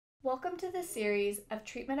Welcome to the series of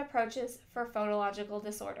treatment approaches for phonological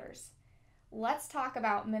disorders. Let's talk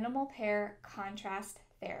about minimal pair contrast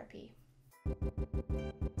therapy.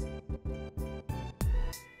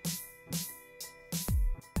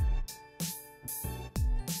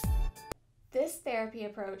 This therapy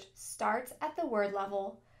approach starts at the word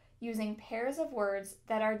level using pairs of words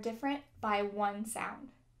that are different by one sound.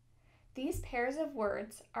 These pairs of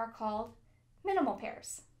words are called minimal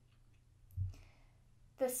pairs.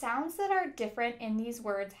 The sounds that are different in these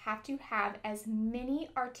words have to have as many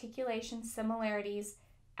articulation similarities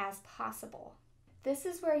as possible. This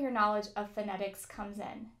is where your knowledge of phonetics comes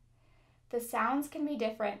in. The sounds can be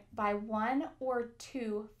different by one or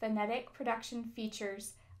two phonetic production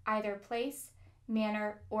features, either place,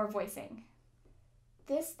 manner, or voicing.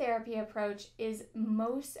 This therapy approach is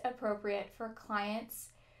most appropriate for clients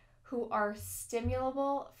who are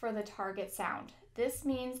stimulable for the target sound. This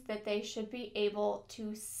means that they should be able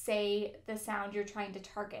to say the sound you're trying to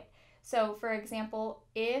target. So, for example,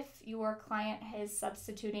 if your client is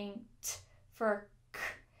substituting t for k,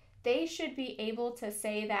 they should be able to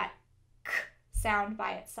say that k sound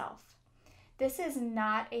by itself. This is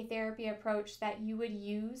not a therapy approach that you would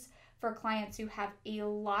use for clients who have a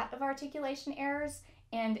lot of articulation errors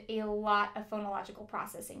and a lot of phonological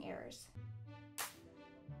processing errors.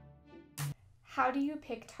 How do you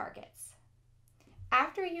pick targets?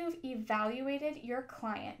 After you've evaluated your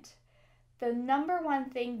client, the number one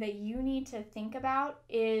thing that you need to think about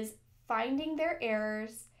is finding their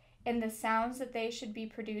errors and the sounds that they should be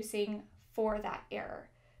producing for that error.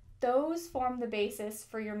 Those form the basis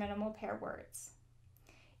for your minimal pair words.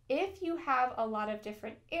 If you have a lot of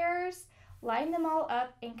different errors, line them all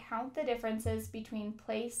up and count the differences between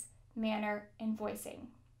place, manner, and voicing.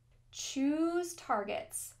 Choose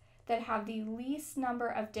targets that have the least number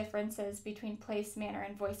of differences between place, manner,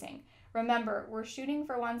 and voicing. Remember, we're shooting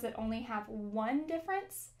for ones that only have one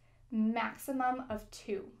difference, maximum of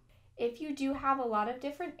two. If you do have a lot of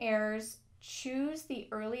different errors, choose the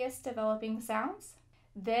earliest developing sounds.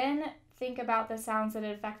 Then think about the sounds that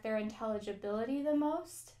affect their intelligibility the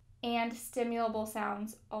most, and stimulable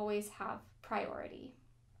sounds always have priority.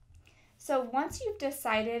 So once you've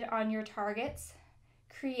decided on your targets,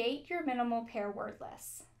 create your minimal pair word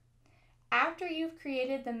list. After you've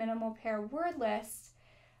created the minimal pair word list,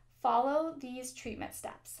 follow these treatment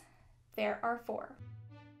steps. There are 4.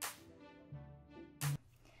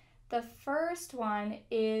 The first one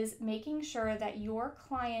is making sure that your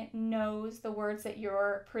client knows the words that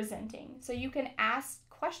you're presenting. So you can ask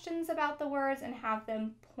questions about the words and have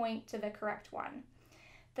them point to the correct one.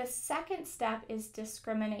 The second step is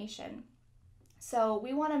discrimination. So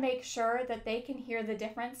we want to make sure that they can hear the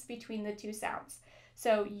difference between the two sounds.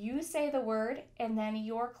 So you say the word and then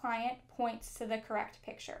your client points to the correct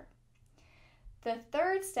picture. The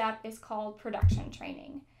third step is called production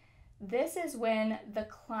training. This is when the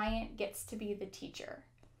client gets to be the teacher.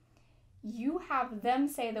 You have them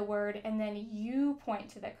say the word and then you point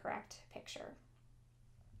to the correct picture.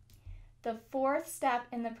 The fourth step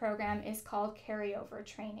in the program is called carryover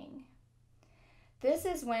training. This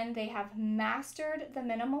is when they have mastered the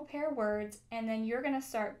minimal pair words and then you're going to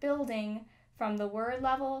start building from the word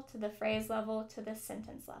level to the phrase level to the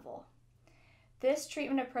sentence level. This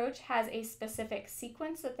treatment approach has a specific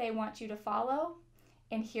sequence that they want you to follow,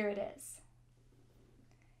 and here it is.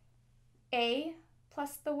 A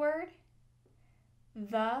plus the word,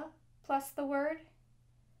 the plus the word,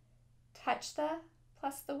 touch the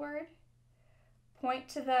plus the word, point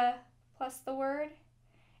to the plus the word,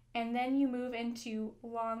 and then you move into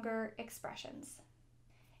longer expressions.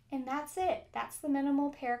 And that's it. That's the minimal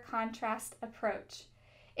pair contrast approach.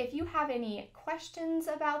 If you have any questions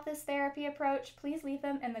about this therapy approach, please leave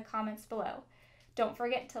them in the comments below. Don't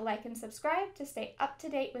forget to like and subscribe to stay up to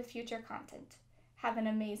date with future content. Have an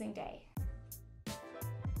amazing day.